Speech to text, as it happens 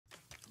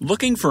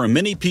Looking for a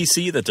mini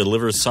PC that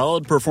delivers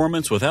solid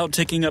performance without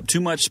taking up too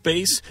much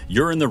space?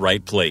 You're in the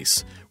right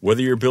place.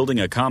 Whether you're building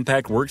a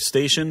compact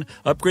workstation,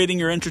 upgrading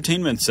your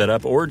entertainment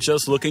setup, or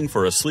just looking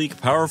for a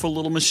sleek, powerful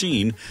little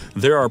machine,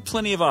 there are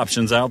plenty of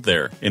options out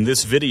there. In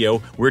this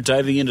video, we're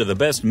diving into the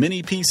best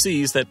mini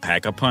PCs that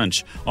pack a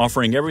punch,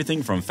 offering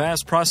everything from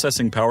fast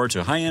processing power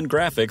to high-end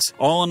graphics,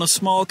 all in a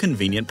small,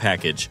 convenient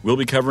package. We'll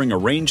be covering a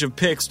range of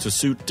picks to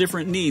suit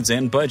different needs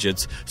and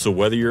budgets, so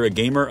whether you're a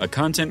gamer, a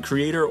content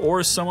creator,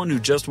 or someone who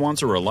just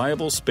wants a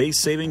reliable,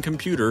 space-saving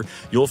computer,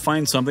 you'll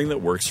find something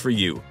that works for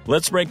you.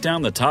 Let's break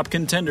down the top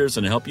contenders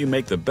and help you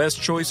make the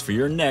best choice for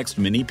your next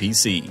mini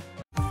PC.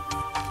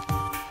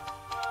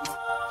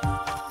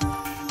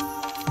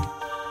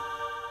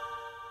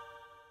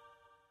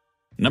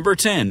 Number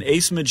 10.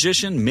 Ace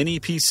Magician Mini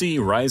PC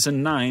Ryzen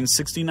 9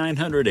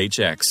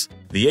 6900HX.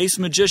 The Ace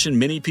Magician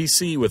Mini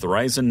PC with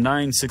Ryzen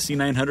 9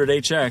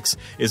 6900HX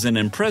is an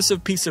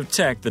impressive piece of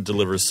tech that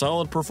delivers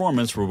solid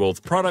performance for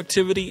both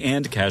productivity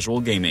and casual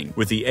gaming.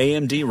 With the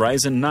AMD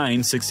Ryzen 9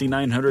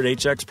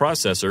 6900HX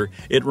processor,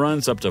 it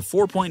runs up to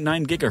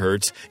 4.9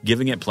 GHz,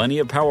 giving it plenty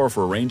of power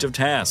for a range of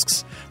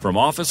tasks, from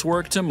office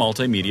work to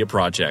multimedia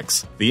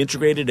projects. The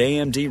integrated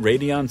AMD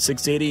Radeon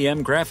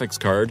 680M graphics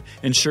card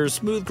ensures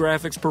smooth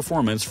graphics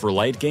performance for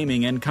light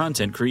gaming and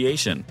content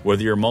creation.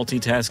 Whether you're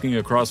multitasking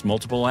across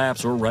multiple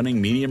apps or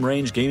running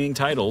medium-range gaming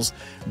titles,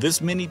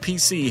 this mini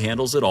PC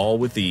handles it all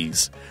with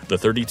ease. The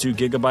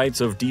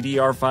 32GB of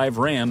DDR5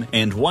 RAM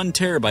and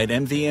 1TB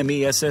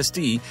NVMe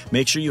SSD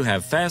make sure you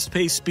have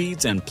fast-paced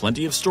speeds and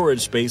plenty of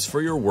storage space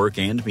for your work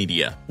and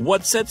media.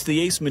 What sets the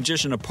Ace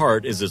Magician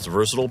apart is its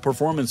versatile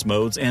performance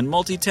modes and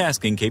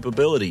multitasking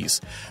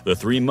capabilities. The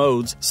three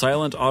modes,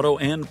 Silent, Auto,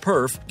 and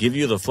Perf, give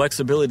you the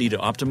flexibility to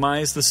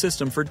optimize the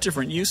system for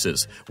different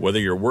uses, whether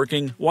you're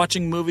working,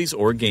 watching movies,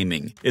 or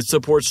gaming. It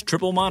supports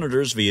triple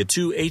monitors via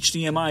two HDMI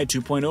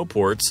 2.0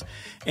 ports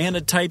and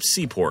a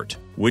Type-C port,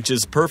 which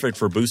is perfect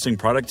for boosting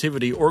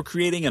productivity or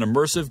creating an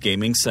immersive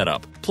gaming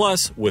setup.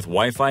 Plus, with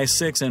Wi-Fi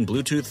 6 and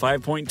Bluetooth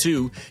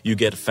 5.2, you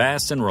get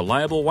fast and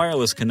reliable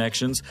wireless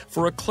connections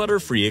for a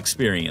clutter-free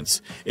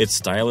experience. Its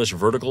stylish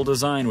vertical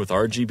design with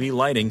RGB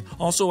lighting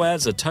also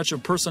adds a touch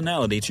of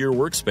personality to your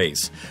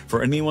workspace.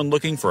 For anyone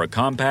looking for a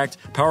compact,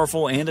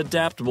 powerful, and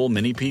adaptable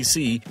mini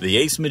PC, the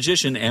Ace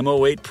Magician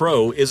M08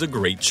 Pro is a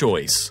great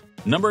choice.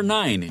 Number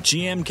 9.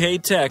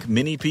 GMK Tech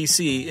Mini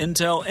PC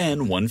Intel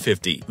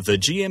N150. The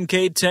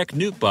GMK Tech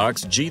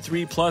Nukebox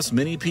G3 Plus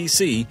Mini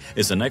PC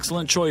is an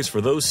excellent choice for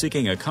those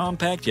seeking a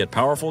compact yet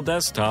powerful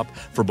desktop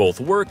for both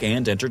work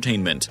and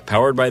entertainment.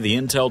 Powered by the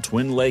Intel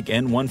Twin Lake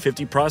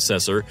N150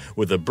 processor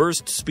with a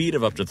burst speed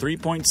of up to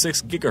 3.6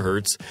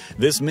 GHz,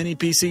 this mini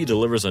PC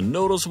delivers a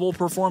noticeable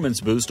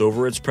performance boost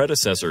over its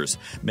predecessors,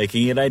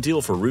 making it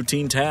ideal for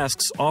routine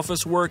tasks,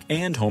 office work,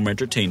 and home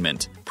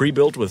entertainment.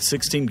 Pre-built with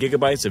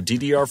 16GB of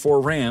DDR4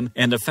 RAM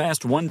and a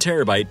fast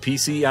 1TB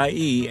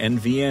PCIe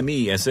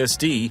NVMe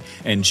SSD,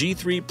 and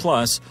G3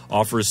 Plus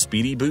offers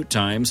speedy boot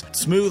times,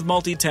 smooth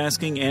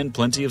multitasking, and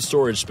plenty of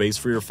storage space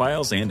for your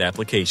files and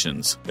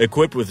applications.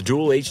 Equipped with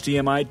dual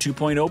HDMI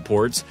 2.0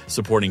 ports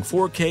supporting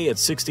 4K at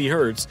 60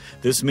 Hz,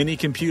 this mini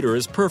computer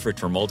is perfect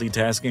for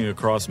multitasking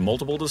across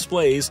multiple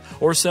displays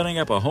or setting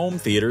up a home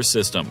theater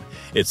system.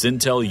 Its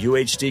Intel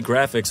UHD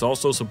graphics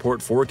also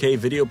support 4K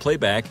video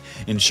playback,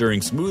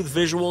 ensuring smooth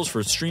visuals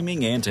for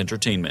streaming and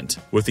entertainment.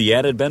 With the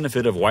added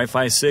benefit of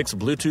Wi-Fi 6,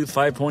 Bluetooth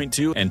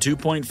 5.2, and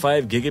 2.5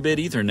 gigabit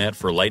Ethernet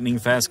for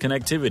lightning-fast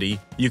connectivity,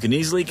 you can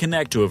easily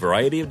connect to a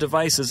variety of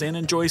devices and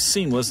enjoy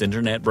seamless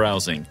internet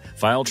browsing,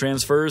 file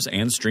transfers,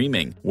 and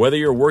streaming. Whether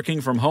you're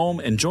working from home,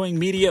 enjoying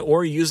media,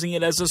 or using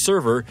it as a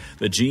server,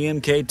 the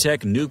GMK Tech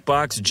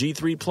Nukebox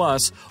G3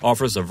 Plus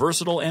offers a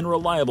versatile and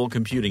reliable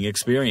computing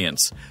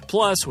experience.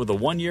 Plus, with a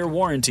 1-year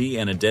warranty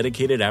and a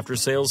dedicated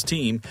after-sales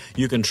team,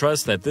 you can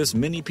trust that this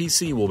mini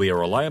PC will be a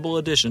reliable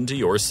addition to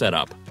your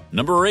setup.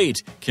 Number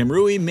 8.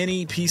 Kemrui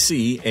Mini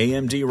PC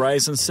AMD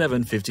Ryzen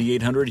 7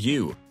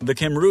 5800U. The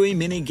Kemrui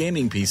Mini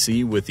Gaming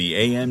PC with the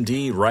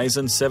AMD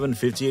Ryzen 7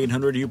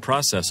 5800U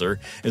processor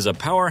is a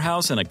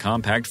powerhouse in a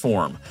compact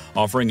form,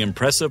 offering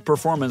impressive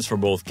performance for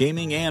both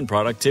gaming and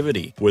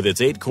productivity. With its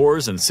 8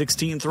 cores and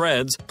 16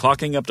 threads,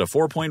 clocking up to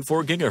 4.4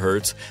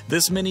 GHz,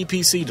 this mini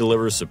PC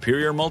delivers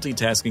superior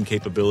multitasking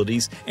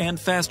capabilities and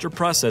faster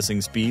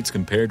processing speeds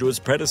compared to its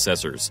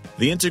predecessors.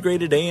 The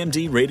integrated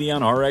AMD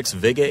Radeon RX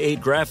Vega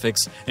 8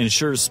 graphics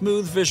ensures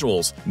smooth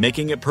visuals,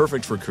 making it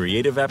perfect for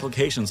creative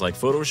applications like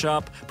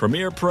Photoshop,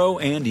 Premiere Pro,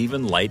 and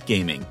even light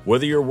gaming.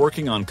 Whether you're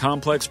working on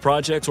complex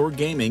projects or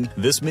gaming,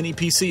 this mini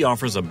PC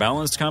offers a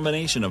balanced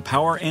combination of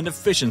power and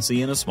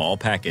efficiency in a small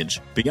package.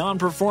 Beyond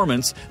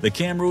performance, the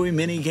Kemrui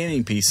Mini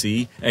Gaming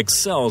PC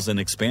excels in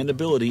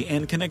expandability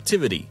and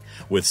connectivity.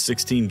 With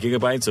 16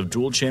 GB of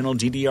dual-channel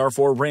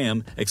DDR4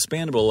 RAM,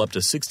 expandable up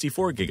to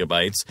 64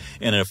 GB,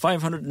 and a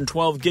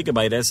 512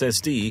 GB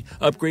SSD,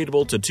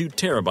 upgradable to 2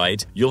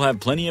 TB, you'll have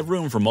plenty of room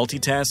room for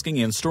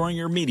multitasking and storing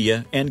your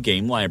media and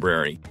game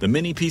library. The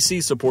mini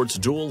PC supports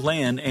dual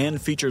LAN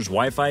and features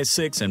Wi-Fi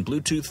 6 and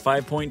Bluetooth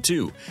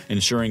 5.2,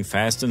 ensuring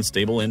fast and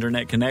stable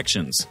internet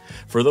connections.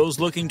 For those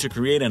looking to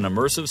create an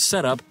immersive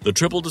setup, the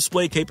triple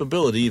display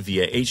capability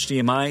via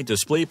HDMI,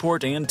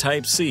 DisplayPort, and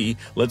Type-C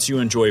lets you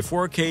enjoy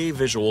 4K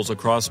visuals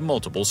across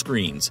multiple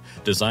screens.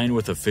 Designed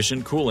with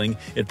efficient cooling,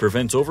 it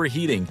prevents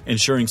overheating,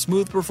 ensuring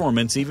smooth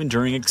performance even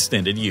during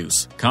extended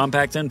use.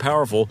 Compact and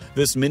powerful,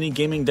 this mini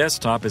gaming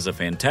desktop is a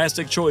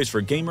fantastic choice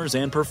for gamers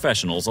and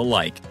professionals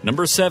alike.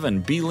 Number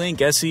 7. B-Link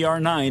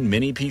SER9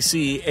 Mini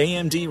PC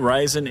AMD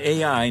Ryzen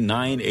AI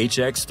 9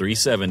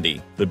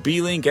 HX370. The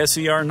B-Link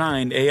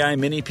SER9 AI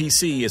Mini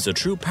PC is a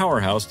true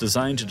powerhouse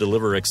designed to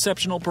deliver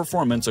exceptional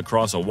performance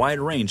across a wide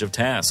range of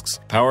tasks.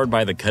 Powered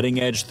by the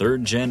cutting-edge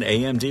 3rd-gen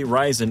AMD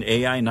Ryzen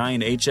AI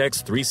 9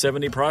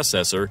 HX370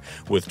 processor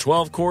with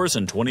 12 cores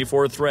and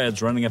 24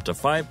 threads running up to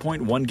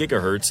 5.1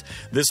 GHz,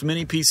 this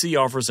mini PC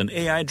offers an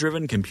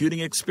AI-driven computing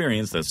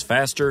experience that's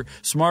faster,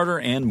 smarter,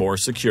 and more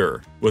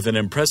secure. With an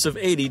impressive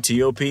 80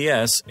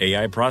 TOPS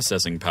AI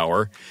processing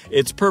power,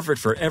 it's perfect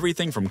for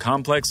everything from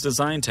complex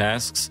design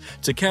tasks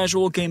to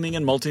casual gaming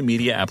and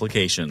multimedia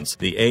applications.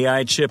 The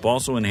AI chip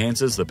also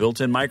enhances the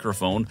built-in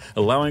microphone,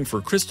 allowing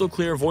for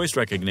crystal-clear voice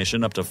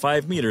recognition up to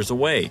 5 meters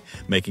away,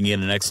 making it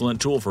an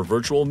excellent tool for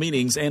virtual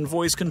meetings and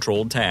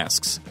voice-controlled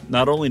tasks.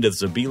 Not only does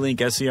the B-Link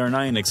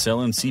SER9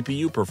 excel in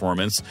CPU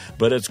performance,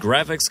 but its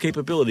graphics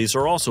capabilities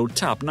are also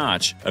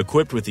top-notch.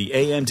 Equipped with the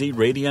AMD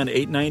Radeon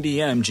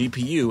 890M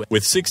GPU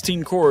with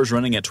 16 cores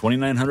running at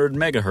 2900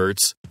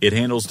 MHz, it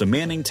handles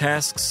demanding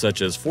tasks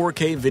such as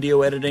 4K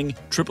video editing,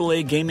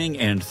 AAA gaming,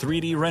 and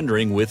 3D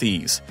rendering with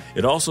ease.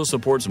 It also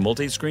supports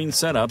multi-screen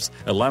setups,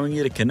 allowing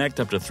you to connect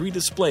up to 3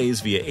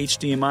 displays via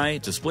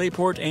HDMI,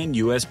 DisplayPort, and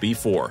USB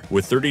 4.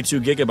 With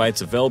 32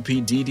 GB of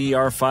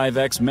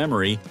LPDDR5X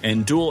memory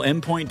and dual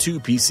M.2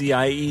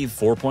 PCIe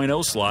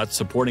 4.0 slots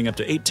supporting up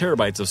to 8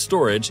 TB of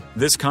storage,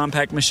 this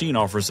compact machine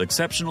offers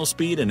exceptional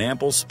speed and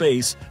ample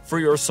space for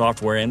your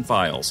software and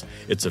files.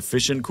 Its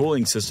efficient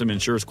cooling system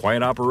ensures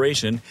quiet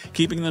operation,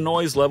 keeping the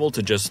noise level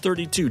to just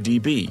 32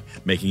 dB,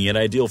 making it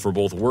ideal for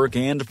both work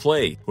and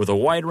play. With a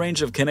wide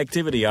range of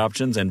connectivity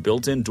options and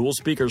built-in dual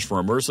speakers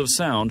for immersive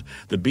sound,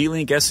 the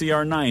B-Link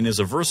SER9 is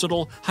a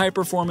versatile,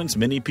 high-performance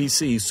mini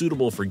PC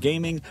suitable for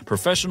gaming,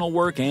 professional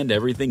work, and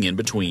everything in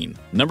between.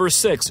 Number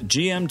 6.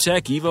 GM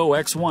Tech Evo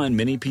X1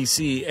 Mini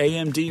PC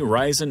AMD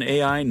Ryzen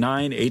AI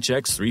 9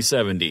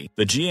 HX370.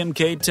 The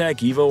GMK Tech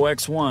Evo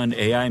X1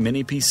 AI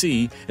Mini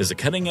PC is a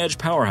cutting-edge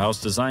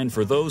powerhouse designed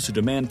for those who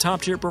demand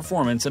top-tier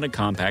performance in a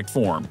compact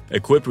form.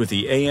 Equipped with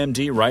the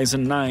AMD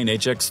Ryzen 9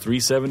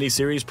 HX370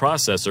 series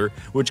processor,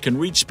 which can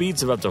reach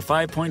speeds of up to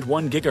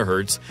 5.1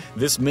 GHz,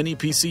 this mini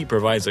PC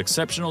provides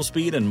exceptional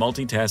speed and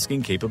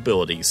multitasking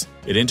capabilities.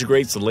 It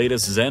integrates the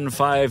latest Zen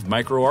 5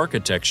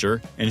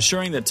 microarchitecture,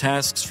 ensuring that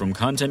tasks from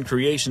content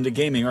creation to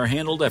gaming are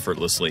handled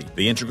effortlessly.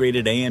 The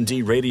integrated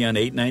AMD Radeon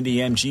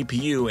 890M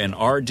GPU and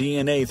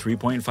RDNA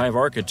 3.5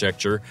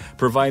 architecture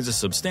provides a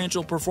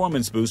substantial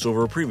performance boost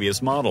over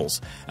previous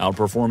models,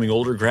 outperforming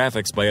older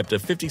graphics by up to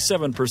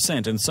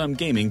 57% in some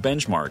gaming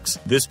benchmarks.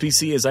 This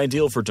PC is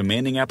ideal for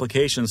demanding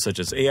applications such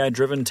as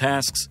AI-driven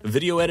tasks,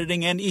 video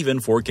editing, and even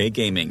 4K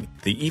gaming.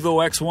 The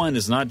Evo X1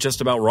 is not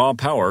just about raw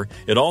power,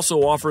 it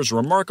also offers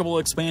remarkable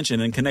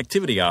expansion and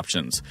connectivity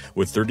options.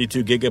 With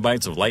 32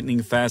 GB of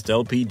lightning-fast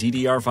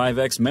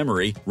LPDDR5X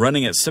memory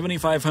running at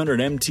 7500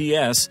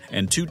 MTS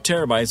and 2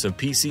 TB of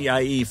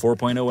PCIe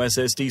 4.0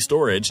 SSD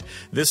storage,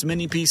 this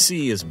mini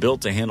PC is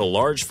built to handle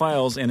large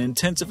files and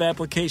intensive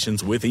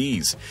applications with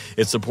ease.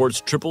 It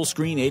supports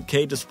triple-screen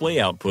 8K display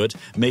output,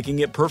 making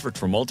it perfect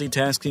for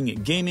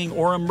multitasking, gaming,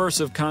 or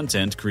immersive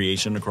content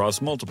creation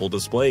across multiple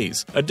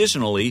displays.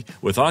 Additionally,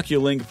 with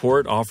Oculink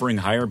port offering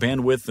higher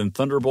bandwidth than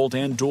Thunderbolt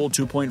and dual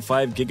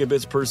 2.5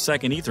 gigabits per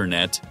second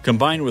Ethernet,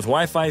 combined with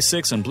Wi-Fi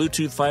 6 and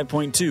Bluetooth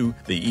 5.2,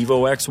 the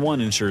Evo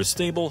X1 ensures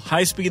stable,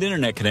 high-speed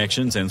internet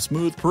connections and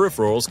smooth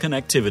peripherals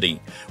connectivity.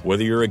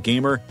 Whether you're a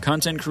gamer,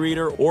 content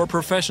creator, or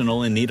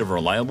professional in need of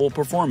reliable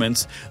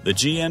performance, the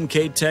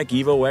GMK Tech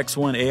Evo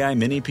X1 AI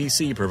Mini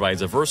PC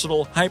provides a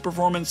versatile,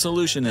 high-performance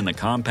solution in a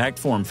compact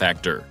form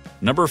factor.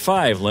 Number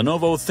 5.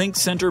 Lenovo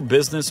ThinkCentre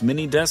Business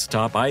Mini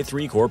Desktop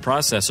i3 Core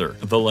Processor.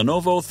 The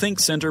Lenovo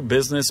ThinkCentre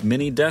Business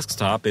Mini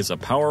Desktop is a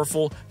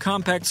powerful,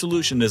 compact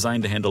solution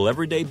designed to handle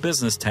everyday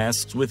business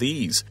tasks with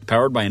ease.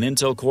 Powered by an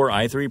Intel Core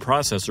i3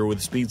 processor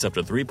with speeds up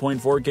to 3.4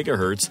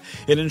 GHz,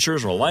 it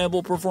ensures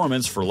reliable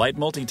performance for light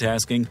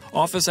multitasking,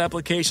 office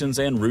applications,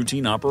 and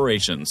routine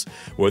operations.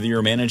 Whether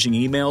you're managing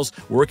emails,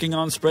 working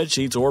on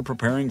spreadsheets, or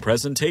preparing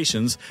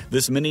presentations,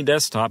 this mini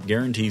desktop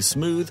guarantees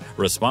smooth,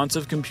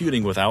 responsive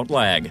computing without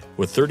lag.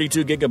 With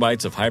 32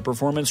 gigabytes of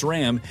high-performance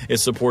RAM, it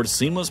supports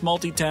seamless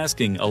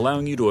multitasking,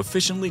 allowing you to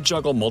efficiently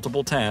juggle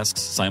multiple tasks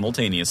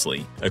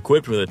simultaneously.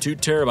 Equipped with a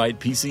 2TB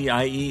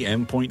PCIe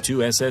M.2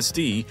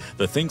 SSD,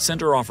 the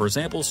ThinkCenter offers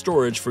ample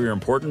storage for your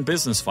important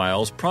business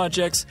files,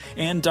 projects,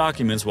 and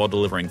documents while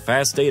delivering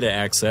fast data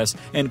access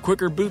and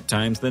quicker boot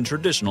times than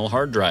traditional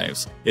hard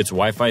drives. Its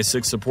Wi-Fi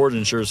 6 support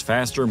ensures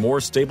faster,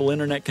 more stable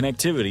internet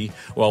connectivity,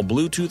 while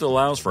Bluetooth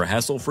allows for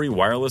hassle-free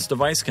wireless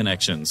device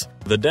connections.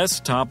 The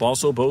desktop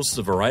also boasts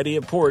a variety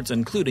of ports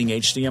including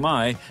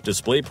HDMI,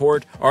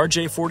 DisplayPort,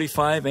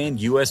 RJ45, and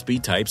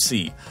USB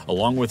Type-C,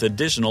 along with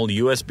additional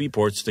USB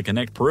ports to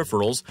connect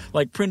peripherals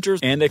like printers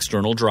and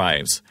external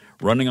drives.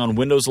 Running on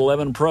Windows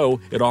 11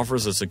 Pro, it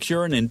offers a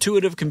secure and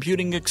intuitive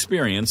computing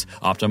experience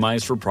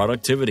optimized for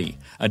productivity.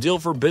 Ideal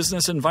for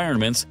business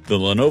environments, the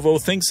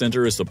Lenovo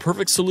ThinkCenter is the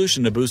perfect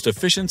solution to boost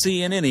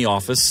efficiency in any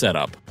office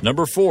setup.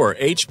 Number 4.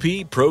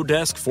 HP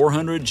ProDesk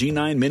 400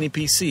 G9 Mini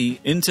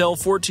PC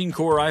Intel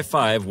 14-Core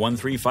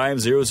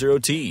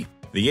i5-13500T.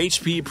 The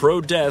HP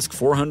ProDesk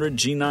 400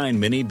 G9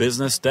 Mini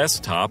Business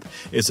Desktop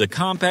is a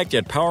compact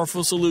yet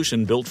powerful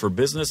solution built for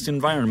business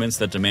environments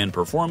that demand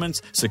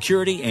performance,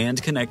 security, and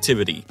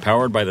connectivity.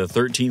 Powered by the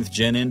 13th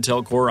Gen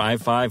Intel Core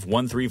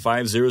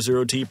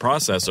i5-13500T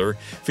processor,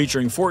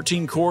 featuring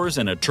 14 cores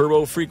and a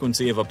turbo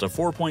frequency of up to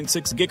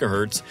 4.6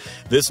 GHz,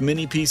 this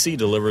mini PC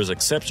delivers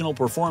exceptional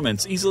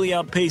performance, easily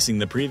outpacing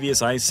the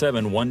previous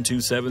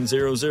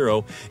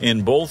i7-12700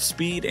 in both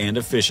speed and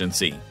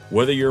efficiency.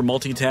 Whether you're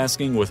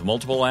multitasking with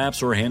multiple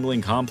apps or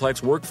handling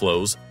complex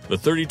workflows, the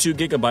 32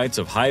 gigabytes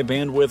of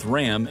high-bandwidth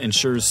RAM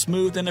ensures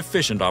smooth and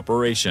efficient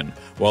operation,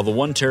 while the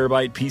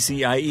 1TB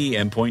PCIe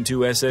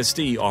M.2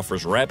 SSD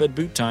offers rapid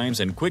boot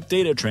times and quick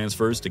data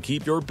transfers to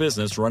keep your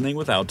business running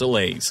without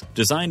delays.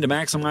 Designed to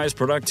maximize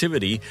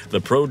productivity, the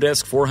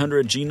ProDesk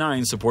 400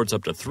 G9 supports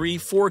up to 3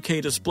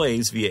 4K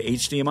displays via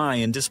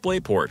HDMI and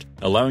DisplayPort,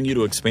 allowing you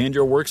to expand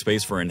your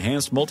workspace for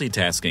enhanced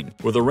multitasking.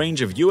 With a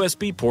range of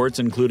USB ports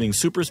including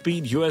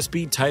SuperSpeed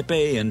USB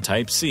Type-A and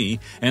Type-C,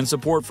 and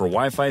support for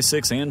Wi-Fi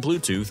 6 and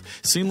Bluetooth,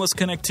 seamless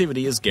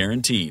connectivity is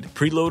guaranteed.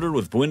 Preloaded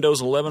with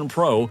Windows 11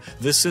 Pro,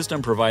 this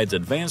system provides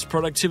advanced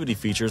productivity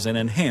features and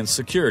enhanced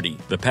security.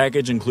 The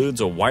package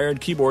includes a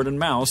wired keyboard and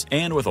mouse,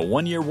 and with a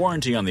 1-year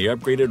warranty on the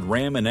upgraded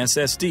RAM and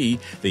SSD,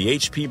 the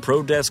HP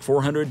ProDesk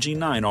 400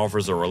 G9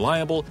 offers a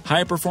reliable,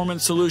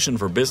 high-performance solution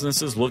for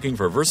businesses looking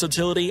for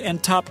versatility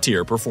and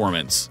top-tier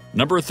performance.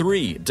 Number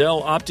 3.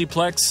 Dell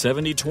Optiplex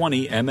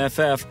 7020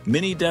 MFF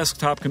Mini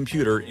Desktop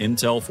Computer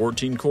Intel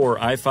 14-Core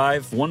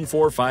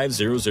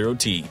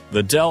i5-14500T.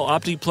 The Dell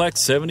Optiplex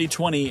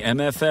 7020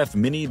 MFF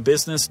Mini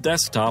Business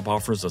Desktop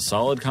offers a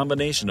solid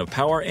combination of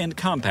power and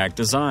compact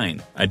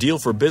design, ideal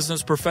for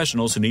business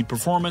professionals who need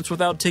performance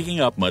without taking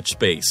up much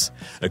space.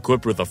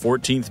 Equipped with a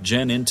 14th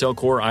Gen Intel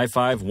Core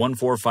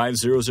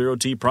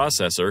i5-14500T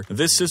processor,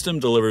 this system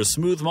delivers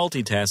smooth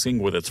multitasking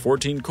with its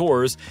 14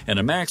 cores and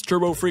a max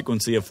turbo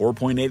frequency of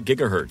 4.8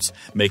 GHz,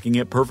 making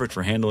it perfect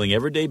for handling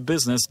everyday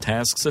business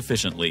tasks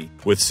efficiently.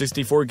 With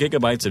 64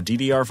 gigabytes of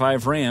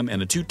DDR5 RAM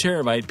and a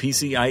 2TB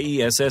PCIe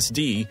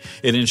SSD,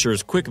 it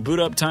ensures quick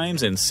boot-up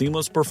times and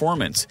seamless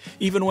performance,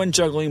 even when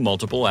juggling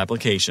multiple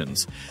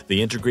applications.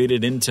 The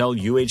integrated Intel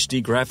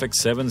UHD Graphics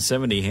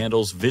 770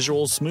 handles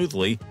visuals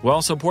smoothly,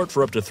 while support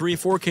for up to 3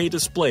 4K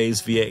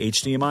displays via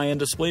HDMI and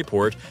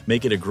DisplayPort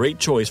make it a great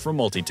choice for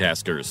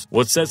multitaskers.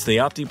 What sets the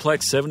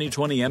Optiplex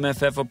 7020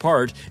 MFF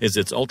apart is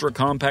its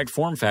ultra-compact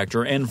form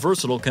factor and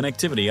versatile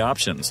connectivity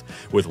options.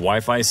 With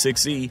Wi-Fi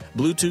 6E,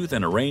 Bluetooth,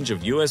 and a range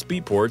of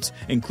USB ports,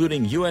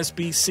 including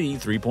USB-C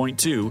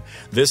 3.2,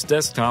 this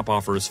desktop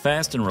offers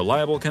fast and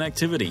reliable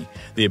connectivity.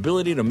 The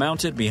ability to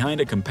mount it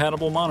behind a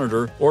compatible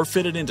monitor or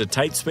fit it into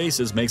tight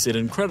spaces makes it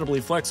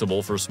incredibly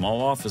flexible for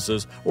small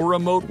offices or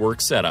remote work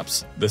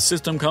setups. The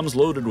system comes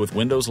loaded with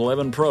Windows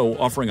 11 Pro,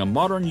 offering a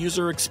modern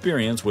user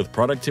experience with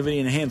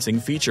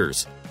productivity-enhancing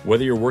features.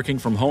 Whether you're working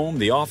from home,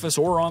 the office,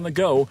 or on the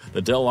go,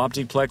 the Dell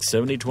Optiplex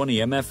 7020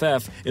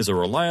 MFF is a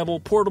reliable,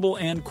 portable,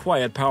 and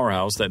quiet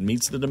powerhouse that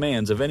meets the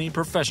demands of any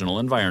professional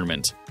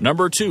environment.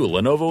 Number 2.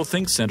 Lenovo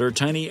ThinkCenter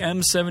Tiny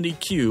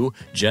M70Q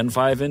Gen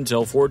 5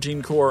 Intel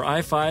 14-Core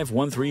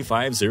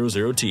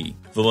i5-13500T.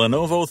 The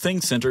Lenovo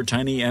ThinkCenter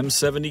Tiny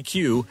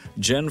M70Q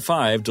Gen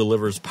 5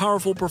 delivers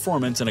powerful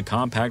performance in a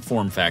compact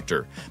form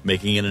factor,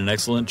 making it an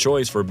excellent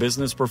choice for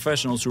business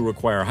professionals who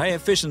require high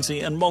efficiency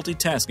and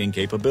multitasking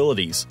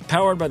capabilities.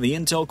 Powered by the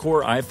Intel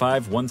Core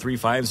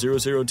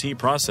i5-13500T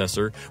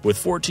processor with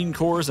 14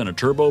 cores and a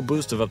turbo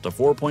boost of up to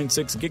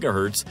 4.6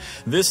 GHz,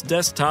 this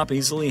desktop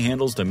easily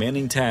handles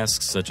demanding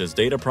tasks such as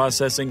data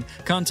processing,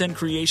 content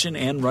creation,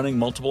 and running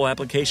multiple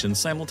applications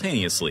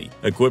simultaneously.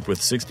 Equipped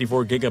with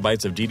 64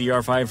 GB of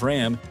DDR5 RAM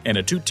RAM, and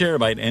a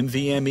 2TB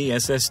NVMe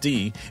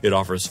SSD, it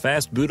offers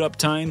fast boot-up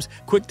times,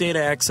 quick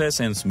data access,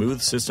 and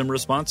smooth system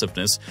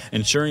responsiveness,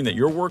 ensuring that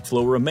your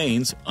workflow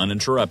remains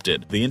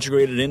uninterrupted. The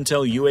integrated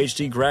Intel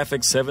UHD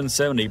Graphics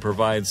 770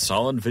 provides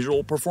solid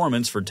visual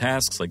performance for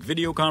tasks like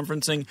video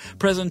conferencing,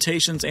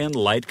 presentations, and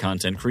light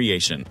content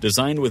creation.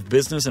 Designed with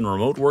business and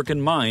remote work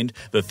in mind,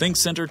 the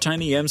ThinkCentre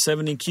Tiny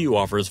M70Q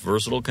offers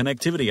versatile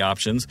connectivity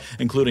options,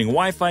 including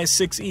Wi-Fi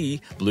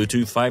 6E,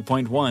 Bluetooth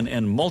 5.1,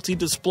 and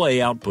multi-display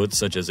outputs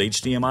such as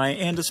HDMI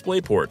and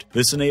DisplayPort.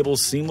 This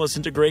enables seamless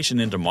integration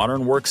into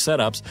modern work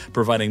setups,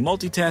 providing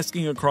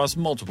multitasking across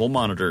multiple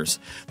monitors.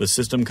 The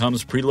system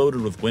comes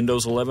preloaded with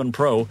Windows 11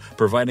 Pro,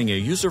 providing a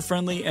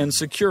user-friendly and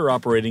secure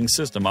operating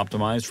system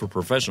optimized for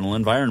professional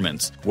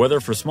environments. Whether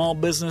for small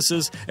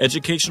businesses,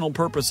 educational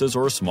purposes,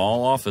 or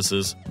small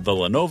offices, the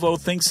Lenovo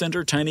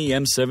ThinkCentre Tiny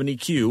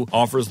M70Q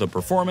offers the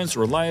performance,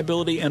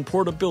 reliability, and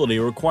portability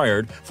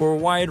required for a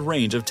wide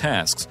range of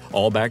tasks,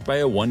 all backed by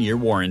a 1-year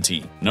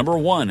warranty. Number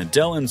 1.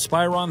 Dell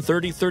Inspiron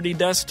 3030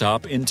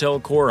 Desktop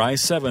Intel Core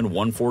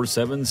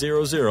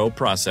i7-14700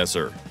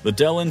 Processor. The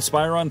Dell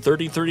Inspiron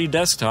 3030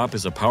 Desktop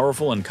is a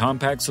powerful and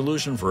compact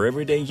solution for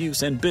everyday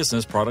use and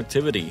business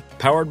productivity.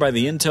 Powered by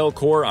the Intel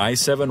Core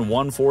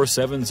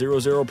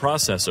i7-14700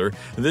 processor,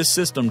 this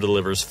system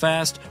delivers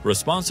fast,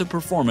 responsive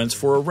performance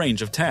for a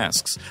range of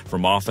tasks,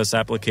 from office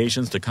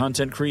applications to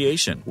content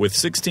creation. With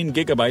 16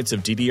 GB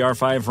of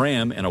DDR5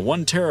 RAM and a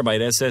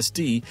 1TB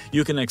SSD,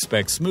 you can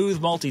expect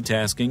smooth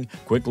multitasking,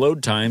 quick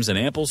load times, and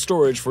ample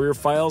storage for your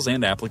files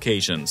and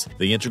applications.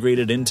 The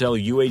integrated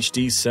Intel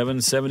UHD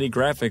 770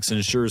 graphics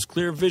ensures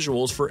clear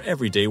visuals for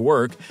everyday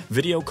work,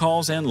 video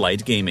calls, and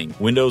light gaming.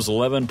 Windows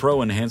 11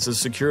 Pro enhances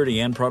security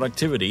and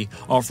productivity,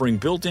 offering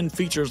built-in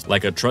features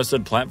like a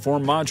trusted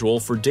platform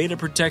module for data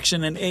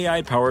protection and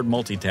AI-powered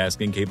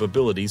multitasking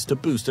capabilities to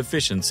boost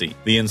efficiency.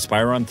 The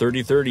Inspiron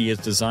 3030 is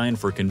designed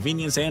for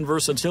convenience and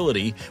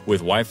versatility,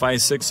 with Wi-Fi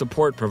 6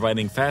 support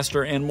providing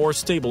faster and more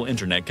stable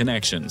internet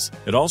connections.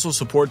 It also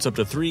supports up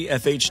to 3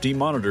 FHD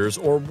monitors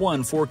or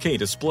 1 4K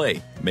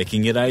display,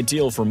 making it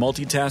ideal for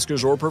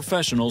multitaskers or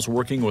professionals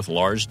working with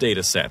large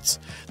data sets.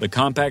 The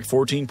compact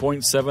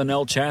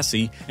 14.7L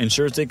chassis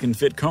ensures it can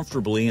fit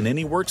comfortably in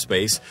any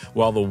workspace,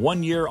 while the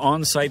 1-year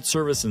on-site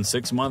service and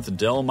 6-month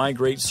Dell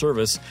Migrate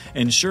service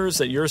ensures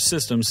that your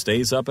system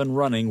stays up and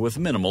running with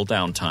minimal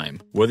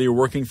downtime. Whether you're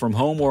working from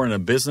home or in a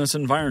business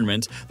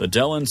environment, the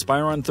Dell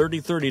Inspiron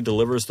 3030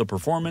 delivers the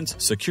performance,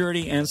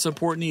 security, and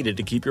support needed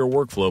to keep your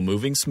workflow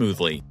moving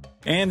smoothly.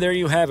 And there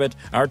you have it,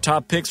 our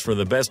top picks for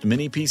the best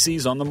mini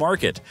PCs on the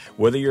market.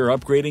 Whether you're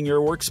upgrading your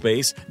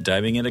workspace,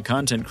 diving into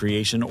content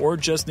creation, or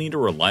just need a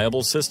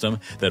reliable system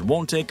that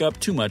won't take up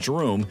too much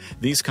room,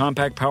 these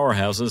compact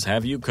powerhouses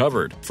have you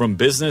covered. From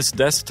business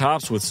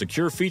desktops with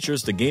secure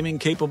features to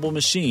gaming-capable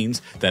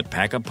machines that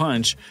pack a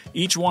punch,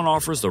 each one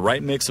offers the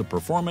right mix of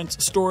performance,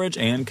 storage,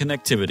 and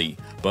connectivity.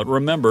 But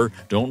remember,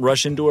 don't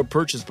rush into a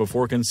purchase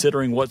before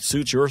considering what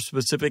suits your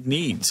specific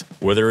needs.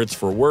 Whether it's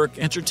for work,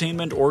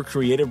 entertainment, or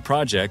creative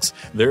projects,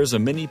 there's a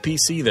mini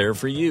PC there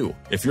for you.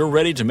 If you're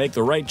ready to make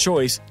the right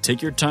choice,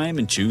 take your time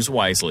and choose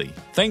wisely.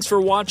 Thanks for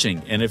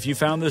watching, and if you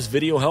found this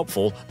video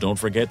helpful, don't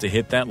forget to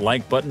hit that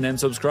like button and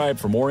subscribe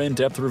for more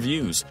in-depth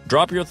reviews.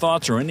 Drop your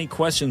thoughts or any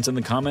questions in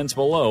the comments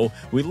below.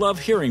 We love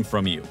hearing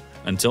from you.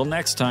 Until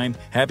next time,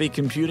 happy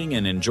computing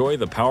and enjoy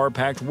the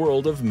power-packed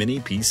world of mini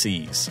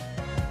PCs.